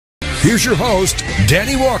here's your host,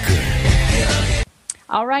 Danny Walker.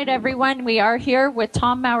 All right, everyone, we are here with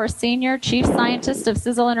Tom Maurer Sr., Chief Scientist of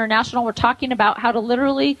Sizzle International. We're talking about how to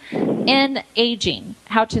literally end aging,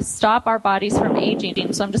 how to stop our bodies from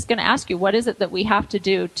aging. So I'm just going to ask you, what is it that we have to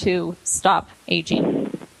do to stop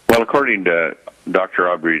aging? Well, according to Dr.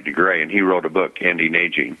 Aubrey de Grey, and he wrote a book, Ending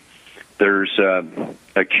Aging, there's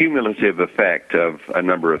a cumulative effect of a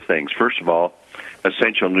number of things. First of all,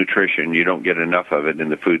 essential nutrition, you don't get enough of it in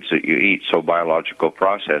the foods that you eat, so biological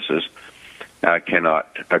processes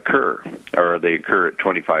cannot occur, or they occur at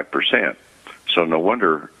 25%. So no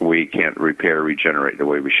wonder we can't repair, regenerate the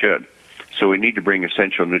way we should. So we need to bring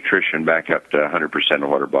essential nutrition back up to 100% of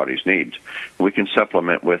what our bodies needs. We can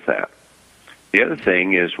supplement with that. The other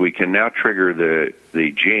thing is we can now trigger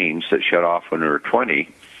the genes that shut off when we're 20,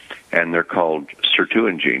 and they're called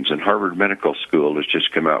Sirtuin genes. And Harvard Medical School has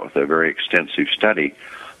just come out with a very extensive study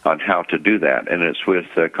on how to do that. And it's with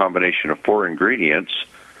a combination of 4 ingredients.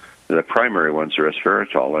 The primary ones are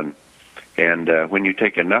resveratrol, and when you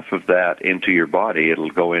take enough of that into your body,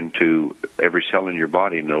 it'll go into every cell in your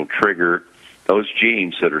body, and it'll trigger those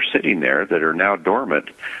genes that are sitting there that are now dormant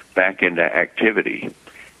back into activity.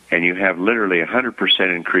 And you have literally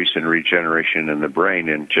 100% increase in regeneration in the brain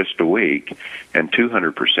in just a week, and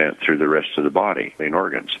 200% through the rest of the body and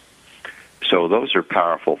organs. So those are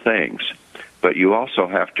powerful things. But you also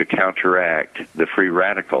have to counteract the free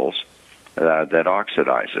radicals that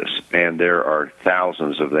oxidize us. And there are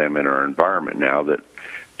thousands of them in our environment now that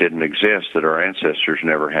didn't exist, that our ancestors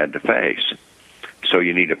never had to face. So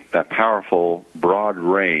you need a powerful, broad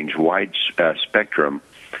range, wide spectrum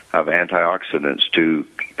of antioxidants to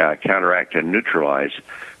counteract and neutralize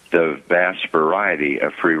the vast variety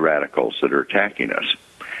of free radicals that are attacking us.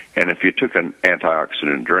 And if you took an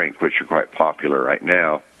antioxidant drink, which are quite popular right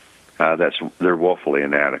now, they're woefully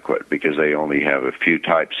inadequate because they only have a few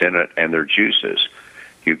types in it, and they're juices.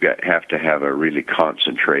 You have to have a really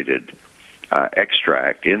concentrated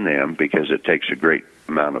extract in them because it takes a great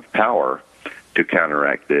amount of power to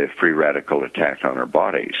counteract the free radical attack on our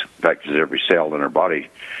bodies. In fact, every cell in our body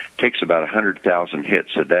takes about 100,000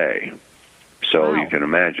 hits a day. So You can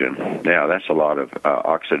imagine, now that's a lot of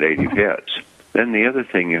oxidative hits. Then the other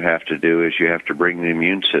thing you have to do is you have to bring the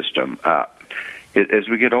immune system up. As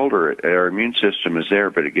we get older, our immune system is there,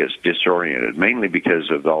 but it gets disoriented, mainly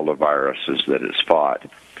because of all the viruses that it's fought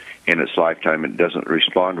in its lifetime. It doesn't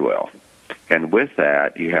respond well. And with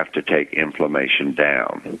that, you have to take inflammation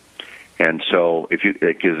down. And so,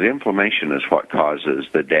 because inflammation is what causes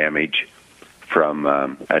the damage from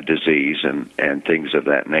a disease and things of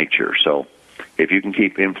that nature. So if you can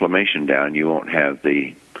keep inflammation down, you won't have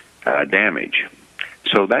the damage.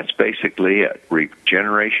 So that's basically it.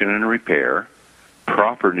 Regeneration and repair,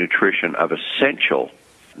 proper nutrition of essential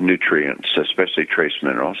nutrients, especially trace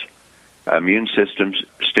minerals, immune systems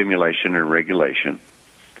stimulation and regulation,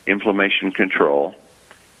 inflammation control,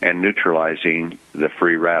 and neutralizing the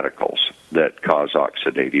free radicals that cause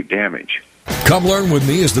oxidative damage. Come learn with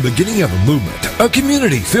me is the beginning of a movement, a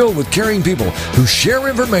community filled with caring people who share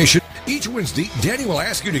information. Each Wednesday, Danny will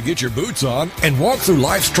ask you to get your boots on and walk through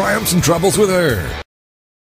life's triumphs and troubles with her.